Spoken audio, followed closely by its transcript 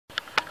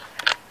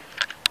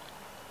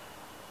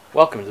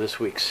Welcome to this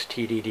week's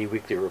TDD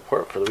Weekly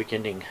Report for the week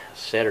ending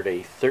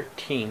Saturday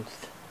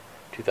 13th,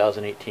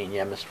 2018.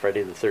 Yeah, I missed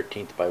Friday the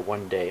 13th by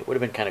one day. It would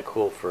have been kind of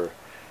cool for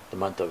the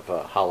month of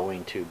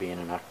Halloween too, being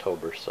in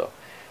October. So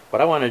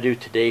what I want to do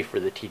today for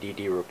the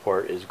TDD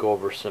report is go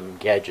over some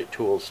gadget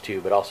tools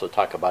too, but also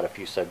talk about a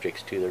few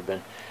subjects too. There have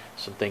been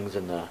some things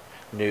in the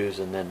news,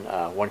 and then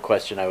one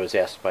question I was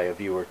asked by a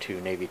viewer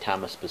to Navy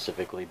Thomas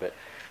specifically. But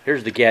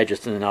here's the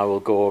gadgets, and then I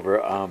will go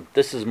over.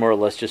 This is more or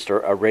less just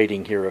a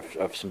rating here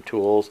of some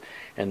tools,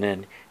 and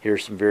then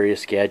here's some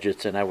various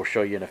gadgets, and I will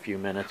show you in a few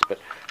minutes. But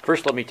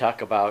first, let me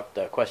talk about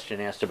the question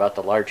asked about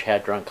the Large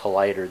Hadron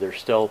Collider. There's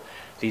still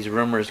these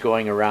rumors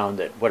going around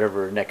that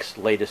whatever next,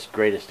 latest,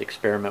 greatest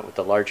experiment with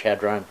the Large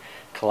Hadron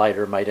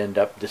Collider might end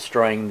up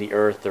destroying the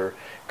Earth or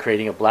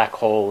creating a black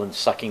hole and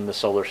sucking the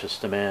solar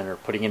system in or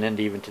putting an end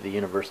even to the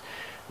universe.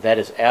 That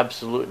is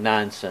absolute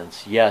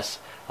nonsense. Yes,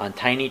 on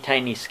tiny,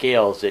 tiny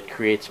scales it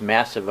creates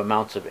massive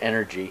amounts of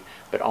energy,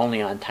 but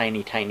only on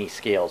tiny, tiny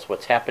scales.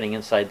 What's happening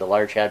inside the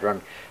Large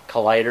Hadron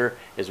Collider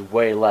is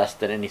way less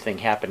than anything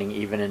happening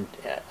even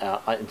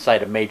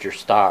inside a major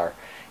star.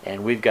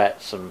 And we've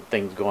got some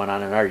things going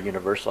on in our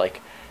universe,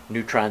 like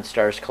neutron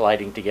stars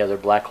colliding together,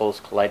 black holes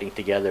colliding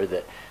together,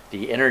 that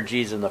the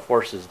energies and the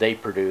forces they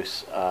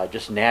produce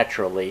just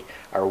naturally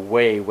are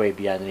way, way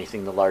beyond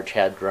anything the Large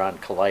Hadron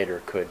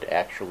Collider could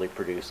actually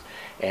produce.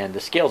 And the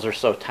scales are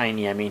so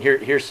tiny. I mean,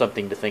 here's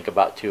something to think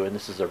about too, and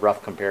this is a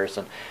rough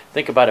comparison.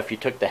 Think about if you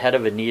took the head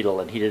of a needle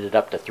and heated it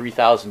up to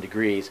 3,000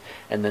 degrees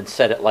and then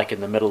set it like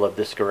in the middle of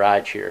this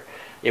garage here.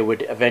 It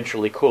would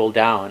eventually cool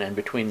down, and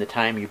between the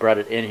time you brought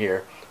it in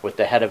here with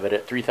the head of it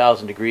at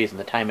 3,000 degrees and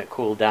the time it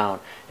cooled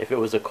down, if it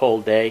was a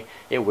cold day,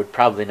 it would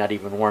probably not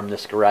even warm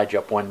this garage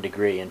up 1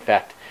 degree. In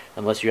fact,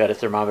 unless you had a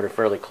thermometer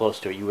fairly close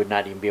to it, you would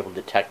not even be able to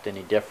detect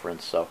any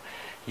difference. So,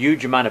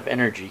 huge amount of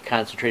energy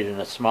concentrated in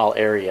a small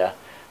area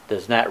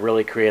does not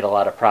really create a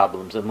lot of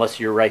problems unless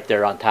you're right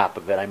there on top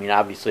of it. I mean,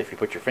 obviously, if you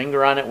put your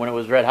finger on it when it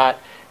was red hot,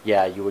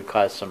 yeah, you would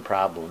cause some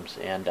problems.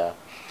 And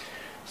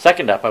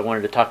second up, I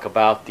wanted to talk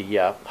about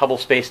the Hubble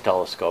Space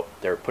Telescope.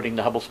 They're putting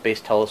the Hubble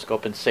Space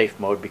Telescope in safe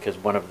mode because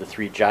one of the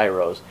 3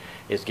 gyros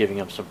is giving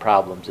them some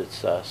problems.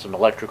 It's some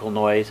electrical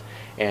noise,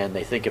 and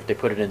they think if they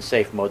put it in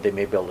safe mode, they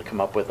may be able to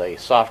come up with a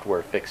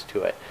software fix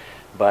to it.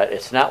 But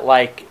it's not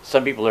like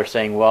some people are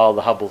saying, well,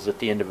 the Hubble's at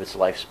the end of its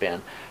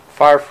lifespan.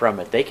 Far from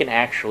it. They can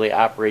actually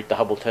operate the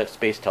Hubble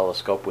Space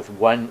Telescope with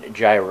 1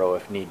 gyro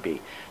if need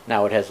be.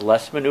 Now, it has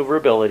less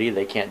maneuverability.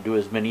 They can't do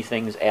as many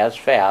things as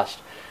fast,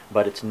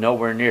 but it's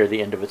nowhere near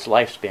the end of its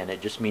lifespan.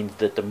 It just means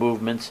that the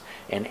movements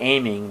and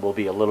aiming will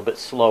be a little bit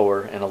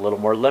slower and a little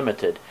more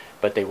limited,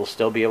 but they will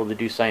still be able to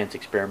do science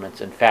experiments.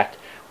 In fact,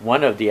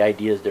 one of the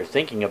ideas they're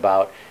thinking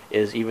about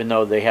is, even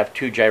though they have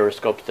 2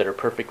 gyroscopes that are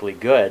perfectly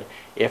good,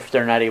 if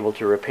they're not able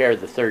to repair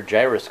the 3rd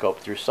gyroscope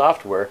through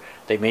software,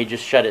 they may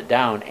just shut it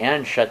down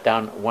and shut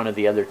down one of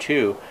the other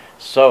 2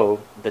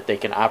 so that they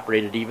can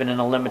operate it even in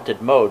a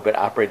limited mode, but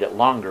operate it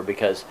longer,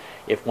 because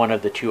if one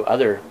of the 2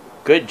 other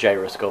good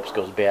gyroscopes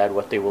goes bad,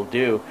 what they will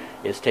do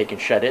is take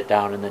and shut it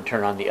down and then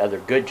turn on the other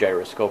good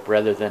gyroscope,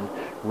 rather than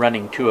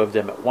running 2 of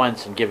them at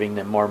once and giving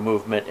them more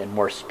movement and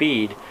more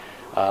speed.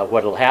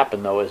 What will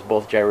happen though is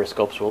both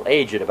gyroscopes will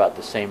age at about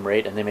the same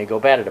rate, and they may go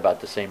bad at about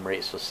the same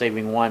rate. So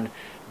saving one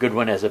good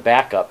one as a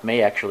backup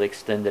may actually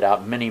extend it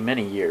out many,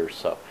 many years.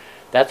 So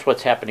that's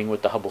what's happening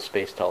with the Hubble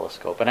Space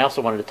Telescope. And I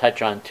also wanted to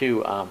touch on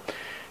too,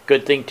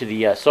 good thing to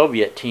the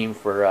Soviet team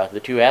for the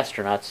 2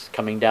 astronauts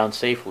coming down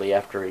safely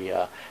after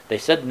they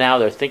said now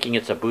they're thinking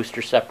it's a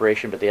booster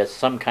separation, but they had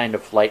some kind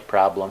of flight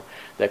problem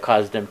that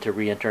caused them to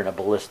re-enter in a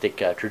ballistic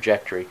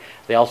trajectory.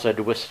 They also had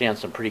to withstand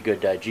some pretty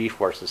good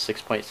G-forces,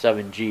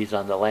 6.7 Gs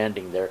on the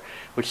landing there,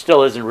 which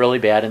still isn't really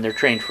bad, and they're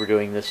trained for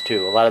doing this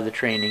too. A lot of the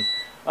training...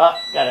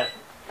 gotta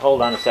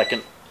hold on a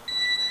second.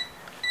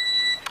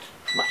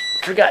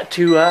 Forgot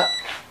to...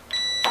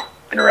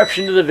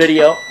 interruption to the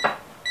video.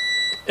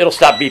 It'll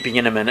stop beeping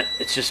in a minute.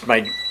 It's just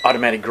my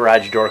automatic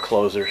garage door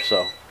closer,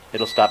 so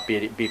it'll stop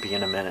beeping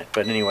in a minute.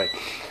 But anyway,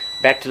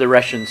 back to the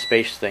Russian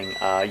space thing.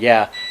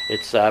 Yeah,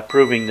 it's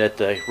proving that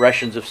the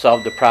Russians have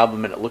solved the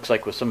problem, and it looks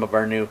like with some of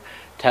our new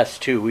tests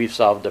too, we've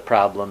solved the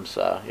problems.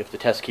 If the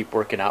tests keep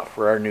working out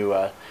for our new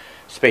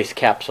space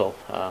capsule,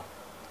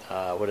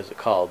 what is it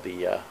called?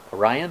 The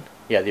Orion?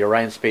 Yeah, the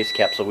Orion space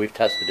capsule, we've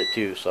tested it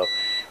too, so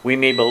we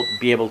may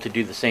be able to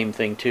do the same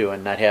thing too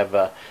and not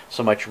have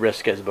so much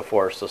risk as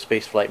before. So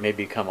spaceflight may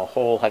become a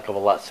whole heck of a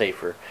lot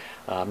safer.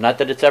 Not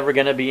that it's ever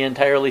going to be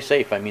entirely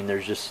safe. I mean,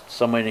 there's just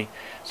so many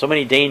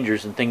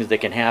dangers and things that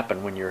can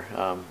happen when you're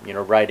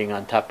riding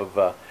on top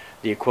of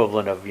the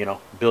equivalent of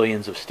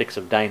billions of sticks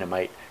of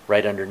dynamite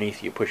right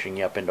underneath you, pushing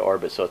you up into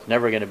orbit. So it's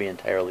never going to be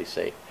entirely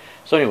safe.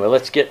 So anyway,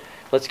 let's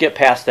get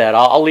past that.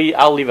 I'll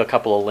leave a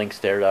couple of links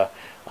there to.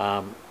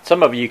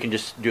 Some of you can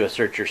just do a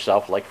search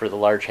yourself, like for the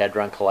Large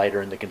Hadron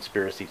Collider and the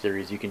conspiracy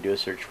theories. You can do a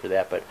search for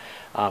that, but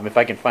if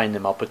I can find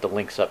them, I'll put the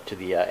links up to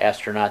the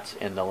astronauts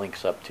and the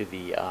links up to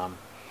the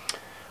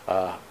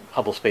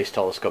Hubble Space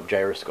Telescope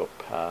gyroscope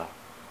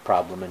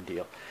problem and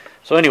deal.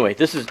 So anyway,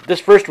 this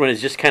first one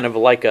is just kind of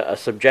like a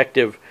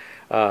subjective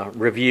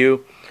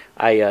review.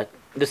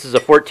 This is a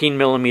 14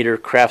 millimeter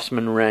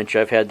Craftsman wrench.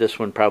 I've had this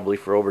one probably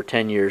for over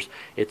 10 years.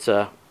 It's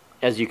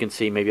as you can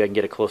see, maybe I can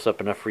get a close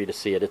up enough for you to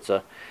see it. It's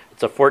a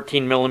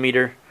 14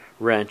 millimeter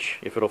wrench,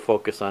 if it'll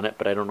focus on it,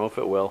 but I don't know if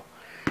it will.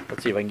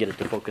 Let's see if I can get it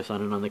to focus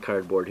on it on the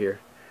cardboard here.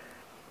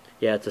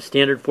 Yeah, it's a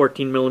standard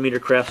 14 millimeter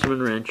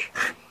Craftsman wrench,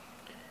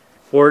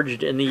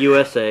 forged in the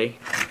USA.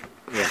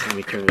 Yeah, let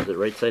me turn it. Is it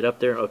right side up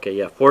there? Okay,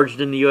 yeah,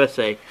 forged in the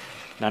USA.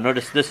 Now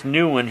notice this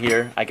new one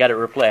here, I got it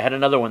replaced. I had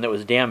another one that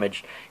was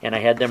damaged, and I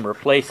had them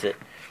replace it.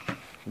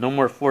 No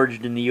more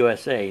forged in the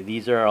USA.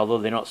 These are, although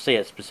they don't say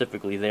it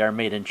specifically, they are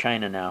made in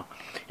China now.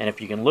 And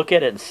if you can look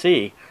at it and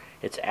see,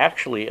 it's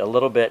actually a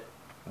little bit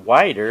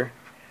wider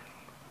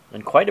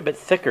and quite a bit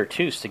thicker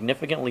too,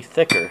 significantly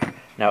thicker.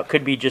 Now it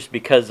could be just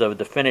because of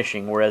the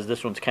finishing, whereas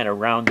this one's kind of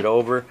rounded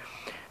over.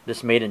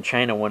 This made in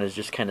China one is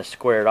just kind of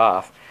squared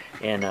off,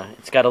 and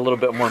it's got a little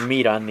bit more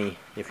meat on the,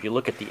 if you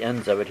look at the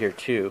ends of it here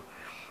too,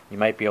 you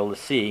might be able to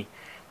see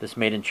this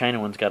made in China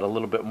one's got a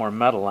little bit more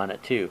metal on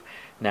it too.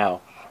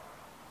 Now,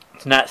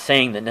 it's not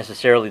saying that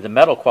necessarily the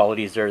metal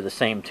qualities are the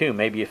same too.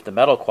 Maybe if the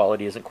metal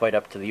quality isn't quite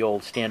up to the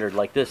old standard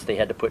like this, they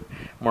had to put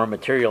more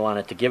material on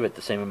it to give it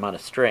the same amount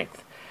of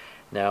strength.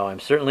 Now, I'm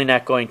certainly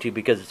not going to,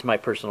 because it's my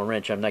personal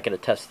wrench, I'm not going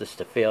to test this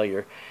to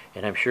failure.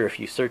 And I'm sure if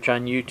you search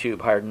on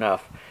YouTube hard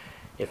enough,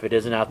 if it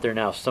isn't out there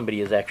now,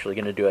 somebody is actually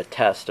going to do a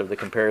test of the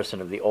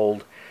comparison of the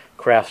old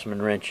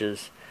Craftsman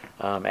wrenches,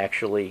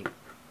 actually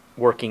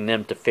working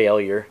them to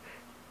failure.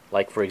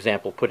 Like, for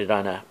example,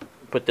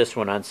 put this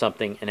one on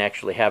something and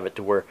actually have it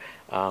to where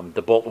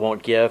the bolt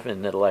won't give,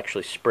 and it'll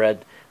actually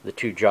spread the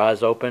two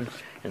jaws open,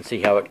 and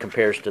see how it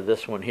compares to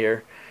this one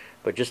here.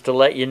 But just to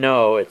let you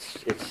know,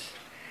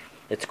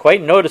 it's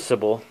quite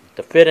noticeable,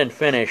 the fit and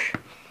finish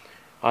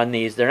on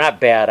these. They're not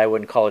bad. I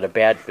wouldn't call it a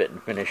bad fit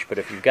and finish, but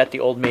if you've got the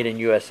old made in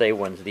USA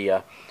ones,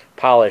 the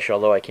polish,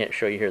 although I can't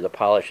show you here, the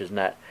polish is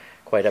not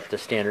quite up to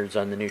standards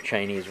on the new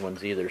Chinese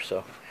ones either.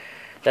 So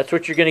that's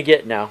what you're going to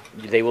get now.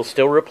 They will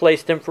still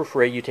replace them for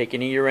free. You take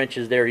any of your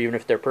wrenches there, even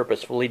if they're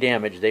purposefully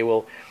damaged, they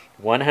will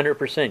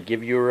 100%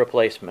 give you a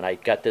replacement. I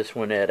got this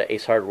one at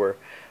Ace Hardware.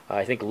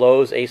 I think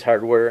Lowe's, Ace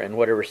Hardware, and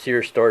whatever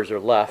Sears stores are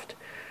left.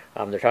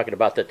 They're talking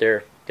about that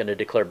they're going to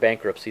declare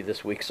bankruptcy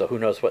this week, so who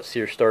knows what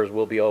Sears stores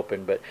will be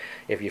open. But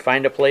if you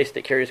find a place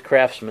that carries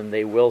Craftsman,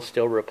 they will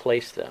still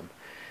replace them.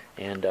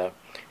 And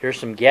here's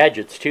some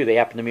gadgets too. They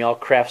happen to be all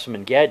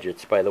Craftsman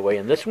gadgets, by the way.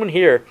 And this one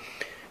here,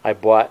 I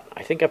bought.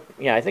 I think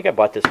I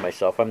bought this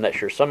myself. I'm not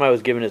sure. Some I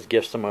was given as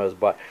gifts, some I was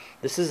bought.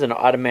 This is an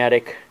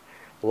automatic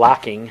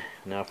locking.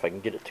 Now, if I can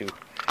get it to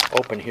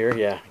open here,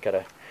 yeah,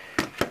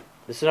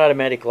 this is an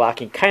automatic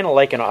locking, kind of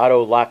like an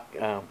auto lock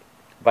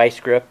vice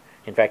grip.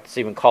 In fact, it's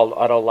even called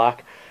auto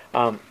lock.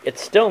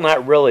 It's still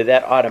not really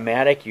that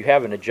automatic. You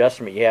have an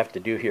adjustment you have to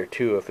do here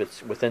too. If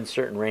it's within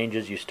certain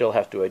ranges, you still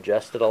have to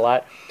adjust it a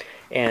lot.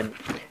 And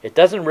it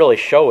doesn't really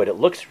show it. It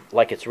looks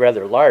like it's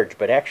rather large,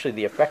 but actually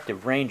the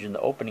effective range in the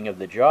opening of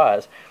the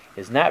jaws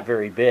is not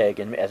very big.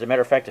 And as a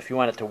matter of fact, if you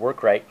want it to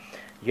work right,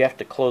 you have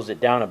to close it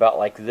down about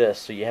like this.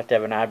 So you have to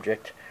have an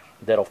object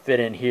that'll fit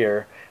in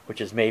here,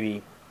 which is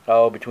maybe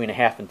between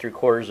 1/2 and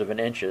 3/4 of an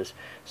inches.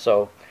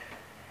 So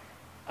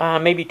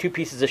maybe 2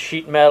 pieces of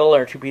sheet metal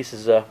or 2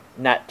 pieces of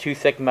not too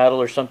thick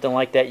metal or something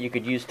like that you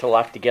could use to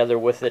lock together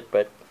with it.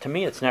 But to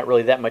me, it's not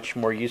really that much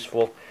more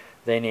useful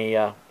than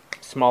a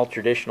small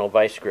traditional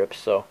vice grip.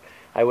 So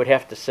I would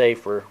have to say,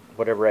 for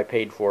whatever I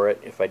paid for it,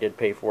 if I did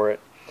pay for it,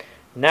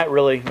 not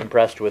really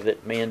impressed with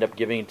it. May end up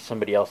giving it to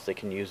somebody else that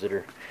can use it,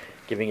 or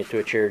giving it to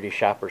a charity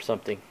shop or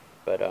something.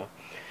 But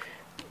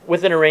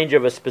within a range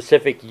of a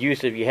specific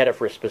use, if you had it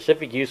for a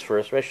specific use, for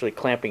especially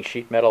clamping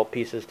sheet metal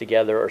pieces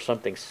together or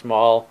something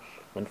small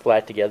and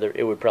flat together,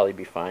 it would probably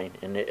be fine,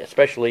 and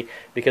especially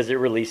because it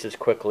releases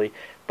quickly.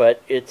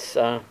 But it's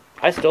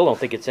I still don't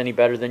think it's any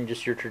better than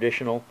just your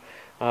traditional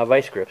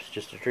vice grips.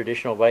 Just a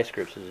traditional vice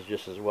grips is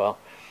just as well.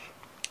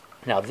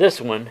 Now this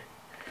one,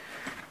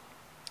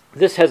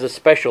 this has a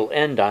special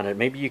end on it.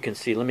 Maybe you can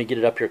see. Let me get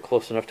it up here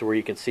close enough to where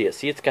you can see it.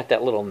 See, it's got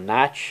that little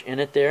notch in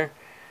it there,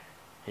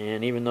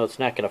 and even though it's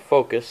not going to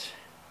focus,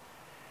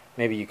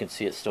 maybe you can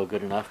see it still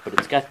good enough. But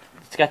it's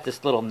got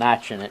this little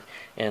notch in it.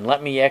 And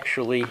let me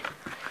actually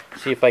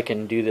see if I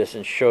can do this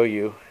and show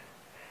you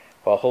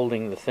while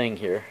holding the thing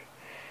here.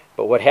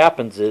 But what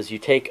happens is you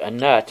take a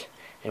nut,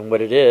 and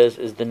what it is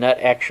the nut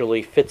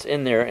actually fits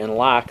in there and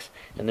locks,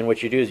 and then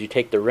what you do is you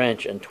take the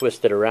wrench and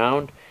twist it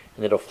around,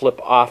 and it'll flip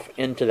off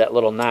into that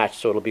little notch,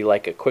 so it'll be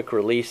like a quick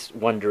release,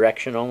 one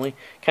direction only,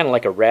 kind of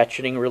like a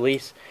ratcheting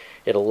release.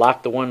 It'll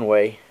lock the one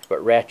way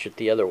but ratchet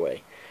the other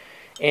way.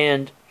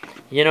 And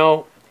you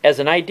know, as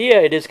an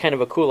idea, it is kind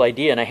of a cool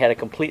idea, and I had a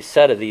complete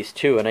set of these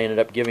too, and I ended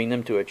up giving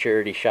them to a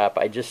charity shop.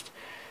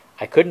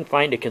 I couldn't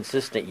find a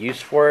consistent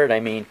use for it. I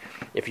mean,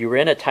 if you were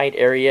in a tight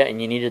area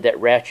and you needed that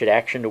ratchet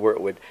action to where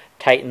it would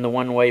tighten the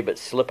one way but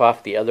slip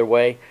off the other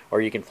way, or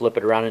you can flip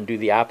it around and do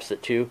the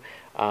opposite too,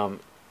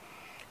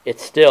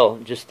 it's still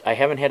just, I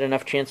haven't had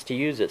enough chance to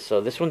use it. So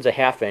this one's a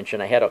 1/2 inch,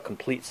 and I had a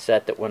complete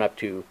set that went up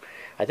to,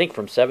 I think,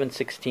 from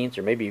 7/16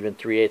 or maybe even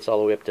 3/8 all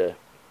the way up to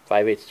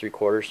 5/8,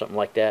 3/4, something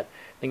like that.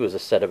 I think it was a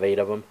set of 8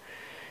 of them.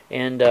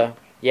 And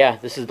yeah,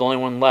 this is the only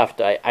one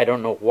left. I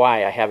don't know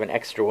why I have an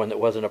extra one that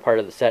wasn't a part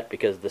of the set,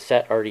 because the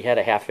set already had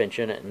a 1/2 inch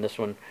in it, and this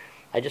one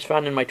I just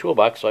found in my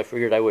toolbox, so I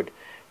figured I would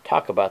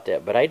talk about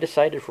that. But I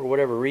decided for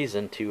whatever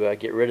reason to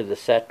get rid of the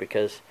set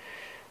because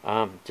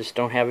just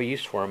don't have a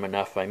use for them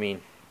enough. I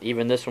mean,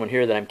 even this one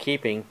here that I'm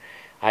keeping,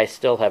 I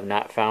still have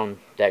not found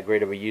that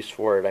great of a use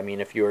for it. I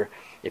mean, if you're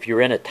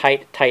in a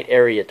tight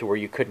area to where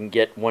you couldn't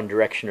get one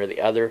direction or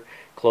the other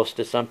close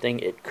to something,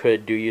 it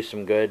could do you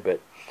some good. But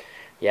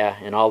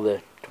yeah, in all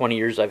the 20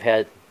 years I've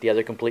had the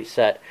other complete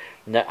set,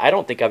 I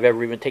don't think I've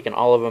ever even taken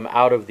all of them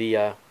out of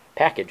the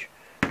package.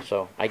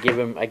 So I gave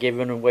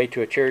them away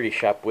to a charity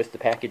shop with the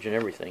package and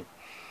everything.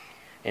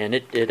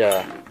 And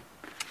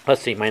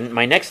let's see,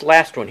 my next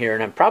last one here,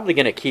 and I'm probably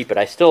going to keep it.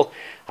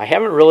 I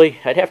haven't really,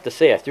 I'd have to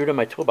say, I threw it in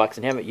my toolbox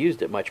and haven't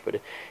used it much,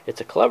 but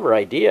it's a clever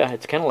idea.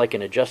 It's kind of like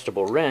an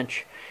adjustable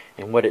wrench,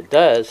 and what it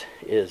does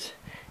is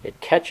it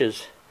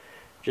catches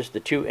just the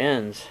 2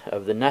 ends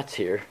of the nuts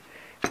here,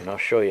 and I'll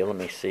show you. Let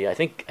me see. I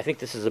think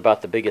this is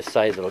about the biggest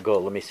size it'll go.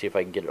 Let me see if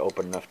I can get it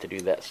open enough to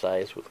do that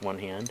size with one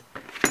hand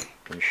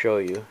and show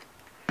you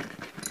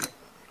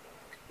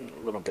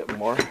a little bit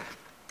more.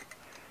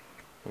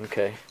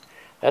 Okay.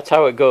 That's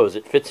how it goes.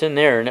 It fits in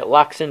there and it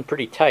locks in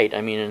pretty tight.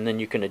 I mean, and then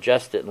you can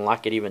adjust it and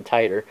lock it even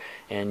tighter.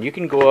 And you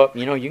can go up,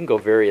 you can go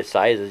various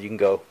sizes. You can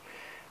go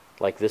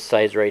like this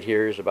size right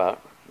here is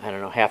about, I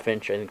don't know, 1/2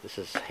 inch. I think this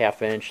is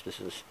 1/2 inch. This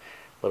is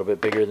a little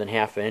bit bigger than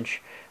 1/2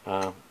 inch.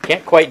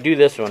 Can't quite do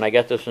this one. I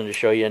got this one to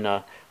show you.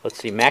 And let's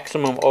see,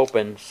 maximum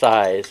open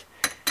size.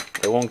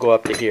 It won't go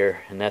up to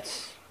here, and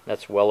that's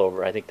well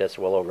over. I think that's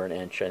well over 1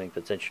 inch. I think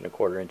that's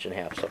 1.25 inches,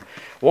 1.5 inches. So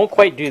won't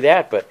quite do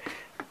that, but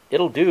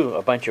it'll do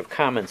a bunch of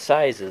common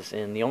sizes.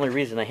 And the only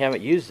reason I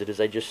haven't used it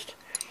is I just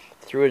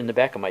threw it in the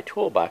back of my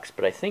toolbox.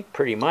 But I think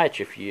pretty much,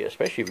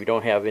 especially if you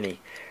don't have any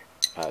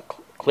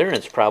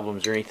clearance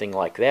problems or anything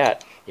like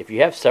that, if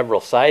you have several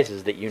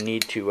sizes that you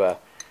need to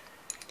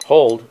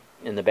hold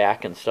in the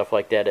back and stuff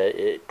like that,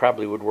 it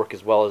probably would work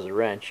as well as a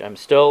wrench. I'm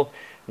still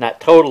not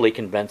totally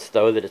convinced,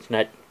 though, that it's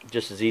not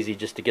just as easy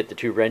just to get the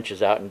 2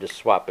 wrenches out and just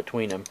swap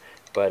between them.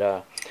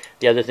 But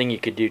the other thing you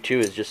could do too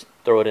is just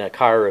throw it in a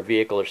car or a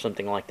vehicle or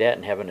something like that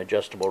and have an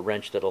adjustable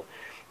wrench that'll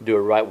do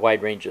a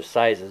wide range of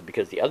sizes.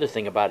 Because the other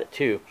thing about it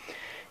too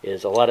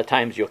is a lot of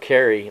times you'll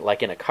carry,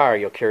 like in a car,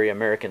 you'll carry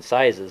American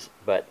sizes,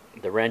 but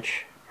the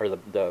wrench or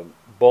the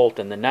bolt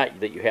and the nut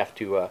that you have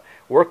to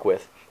work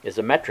with is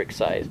a metric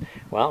size.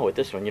 Well, with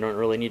this one you don't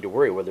really need to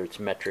worry whether it's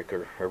metric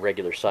or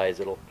regular size.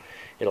 It'll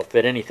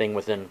fit anything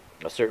within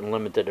a certain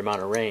limited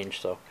amount of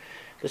range. So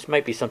this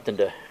might be something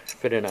to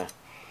fit in a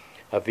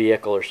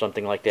vehicle or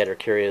something like that, or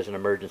carry as an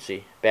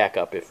emergency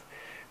backup if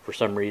for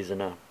some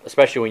reason,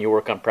 especially when you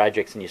work on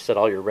projects and you set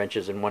all your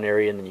wrenches in one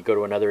area and then you go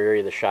to another area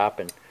of the shop.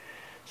 And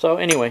so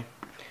anyway,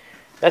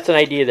 that's an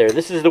idea there.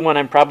 This is the one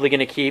I'm probably going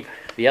to keep.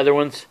 The other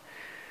ones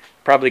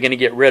probably going to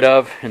get rid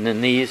of, and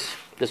then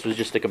this was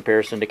just a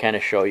comparison to kind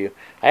of show you.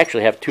 I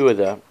actually have 2 of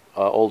the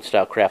old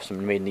style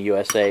Craftsman made in the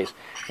USA's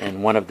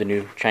and one of the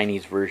new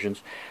Chinese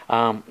versions.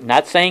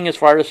 Not saying as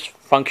far as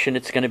function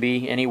it's going to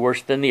be any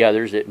worse than the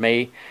others. It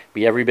may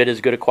be every bit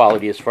as good a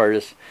quality as far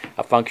as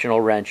a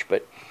functional wrench,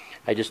 but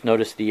I just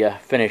noticed the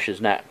finish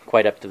is not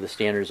quite up to the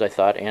standards I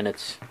thought, and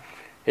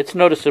it's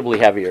noticeably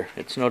heavier.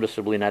 It's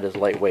noticeably not as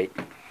lightweight,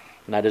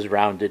 not as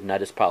rounded,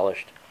 not as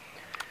polished.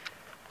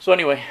 So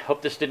anyway,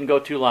 hope this didn't go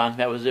too long.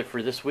 That was it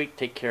for this week.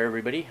 Take care,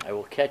 everybody. I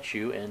will catch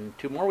you in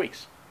 2 more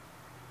weeks.